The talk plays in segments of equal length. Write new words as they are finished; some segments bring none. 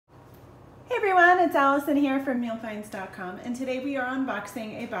everyone, it's Allison here from mealfinds.com, and today we are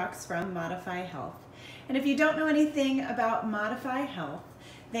unboxing a box from ModifyHealth. And if you don't know anything about ModifyHealth,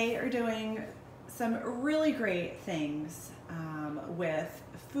 they are doing some really great things with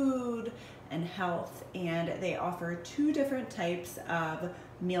food and health, and they offer two different types of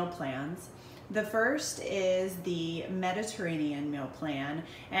meal plans. The first is the Mediterranean meal plan,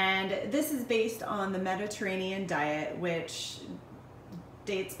 and this is based on the Mediterranean diet, which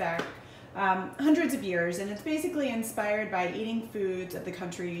dates back hundreds of years, and it's basically inspired by eating foods of the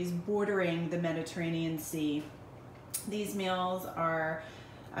countries bordering the Mediterranean Sea. These meals are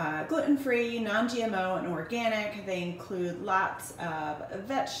gluten-free, non-GMO, and organic. They include lots of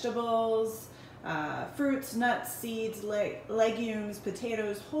vegetables, fruits, nuts, seeds, legumes,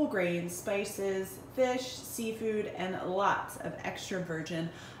 potatoes, whole grains, spices, fish, seafood, and lots of extra virgin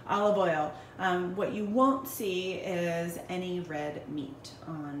olive oil. What you won't see is any red meat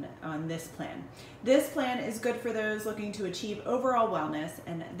on this plan. This plan is good for those looking to achieve overall wellness,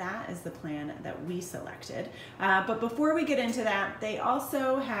 and that is the plan that we selected. But before we get into that, they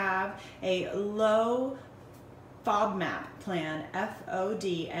also have a Low-FODMAP plan,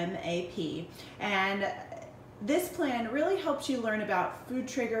 F-O-D-M-A-P, and this plan really helps you learn about food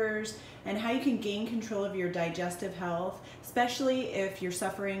triggers and how you can gain control of your digestive health, especially if you're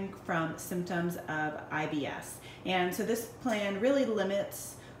suffering from symptoms of IBS. And so this plan really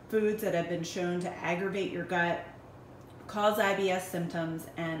limits foods that have been shown to aggravate your gut, cause IBS symptoms,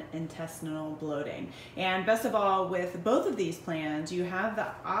 and intestinal bloating. And best of all, with both of these plans, you have the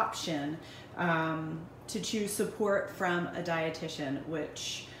option to choose support from a dietitian,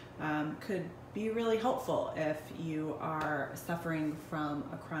 which could be really helpful if you are suffering from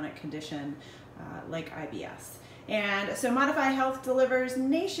a chronic condition like IBS. And so ModifyHealth delivers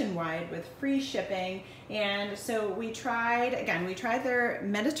nationwide with free shipping. And so we tried their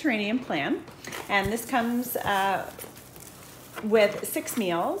Mediterranean plan, and this comes with 6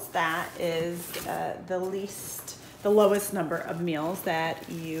 meals. That is the lowest number of meals that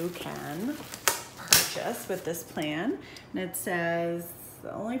you can purchase with this plan. And it says,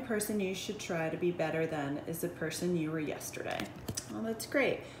 the only person you should try to be better than is the person you were yesterday. Well, that's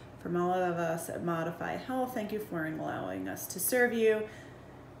great. From all of us at ModifyHealth, thank you for allowing us to serve you.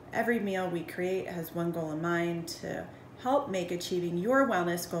 Every meal we create has one goal in mind: to help make achieving your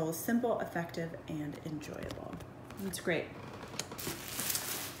wellness goals simple, effective, and enjoyable. That's great.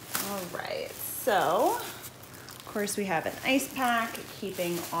 All right, so of course we have an ice pack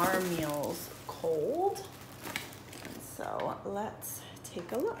keeping our meals cold. And so let's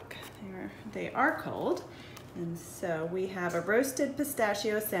take a look. They are cold. And so we have a roasted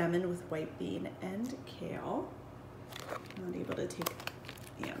pistachio salmon with white bean and kale. I'm not able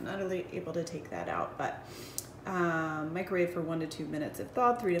to take that out, but microwave for 1 to 2 minutes if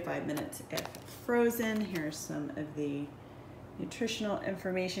thawed, 3 to 5 minutes if frozen. Here's some of the nutritional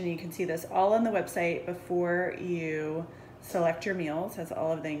information. You can see this all on the website before you select your meals. It has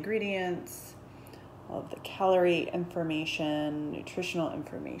all of the ingredients, all of the calorie information, nutritional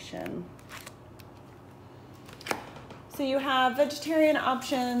information. So you have vegetarian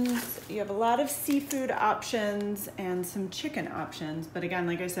options, you have a lot of seafood options, and some chicken options. But again,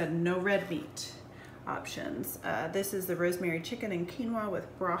 like I said, no red meat options. This is the rosemary chicken and quinoa with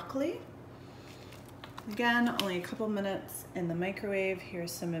broccoli. Again, only a couple minutes in the microwave.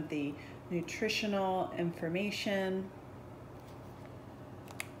 Here's some of the nutritional information.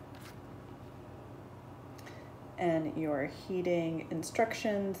 And your heating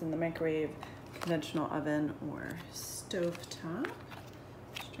instructions in the microwave, conventional oven, or stovetop.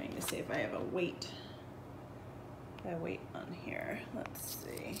 Just trying to see if I have a weight on here. Let's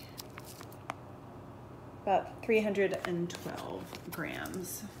see. About 312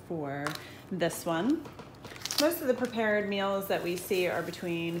 grams for this one. Most of the prepared meals that we see are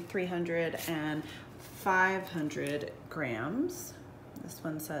between 300 and 500 grams. This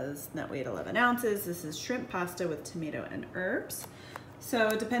one says net weight 11 ounces. This is shrimp pasta with tomato and herbs. So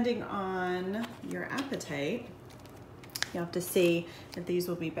depending on your appetite, you have to see if these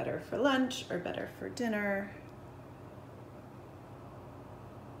will be better for lunch or better for dinner.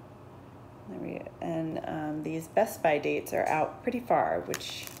 And these Best By dates are out pretty far,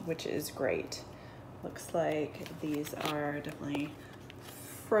 which is great. Looks like these are definitely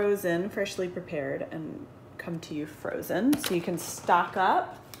frozen, freshly prepared, and come to you frozen, so you can stock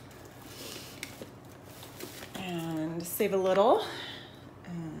up and save a little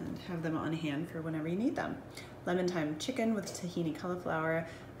and have them on hand for whenever you need them. Lemon thyme chicken with tahini cauliflower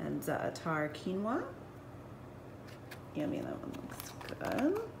and za'atar quinoa. Yummy, that one looks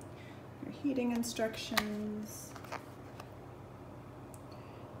good. Your heating instructions,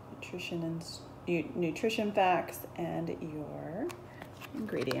 nutrition facts and your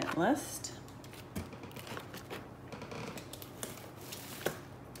ingredient list.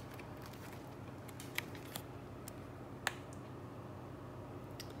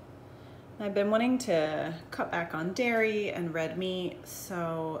 I've been wanting to cut back on dairy and red meat,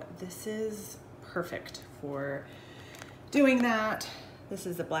 so this is perfect for doing that. This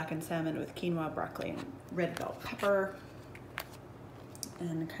is a blackened salmon with quinoa, broccoli, and red bell pepper.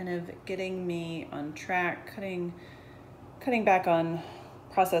 And kind of getting me on track, cutting back on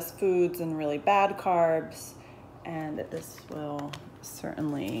processed foods and really bad carbs. And this will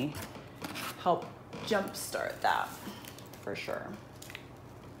certainly help jumpstart that for sure.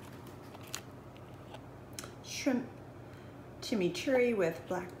 Shrimp chimichurri with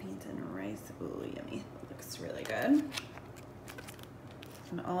black beans and rice. Ooh, yummy. That looks really good.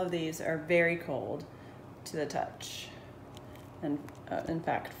 And all of these are very cold to the touch. And in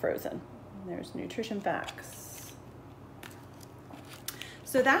fact, frozen. There's nutrition facts.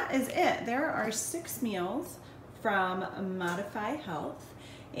 So that is it. There are 6 meals from ModifyHealth,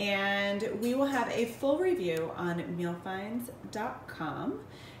 and we will have a full review on mealfinds.com.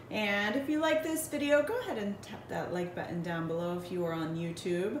 And if you like this video, go ahead and tap that like button down below if you are on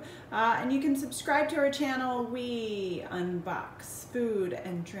YouTube. And you can subscribe to our channel. We unbox food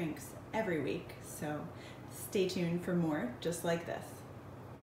and drinks every week, so stay tuned for more just like this.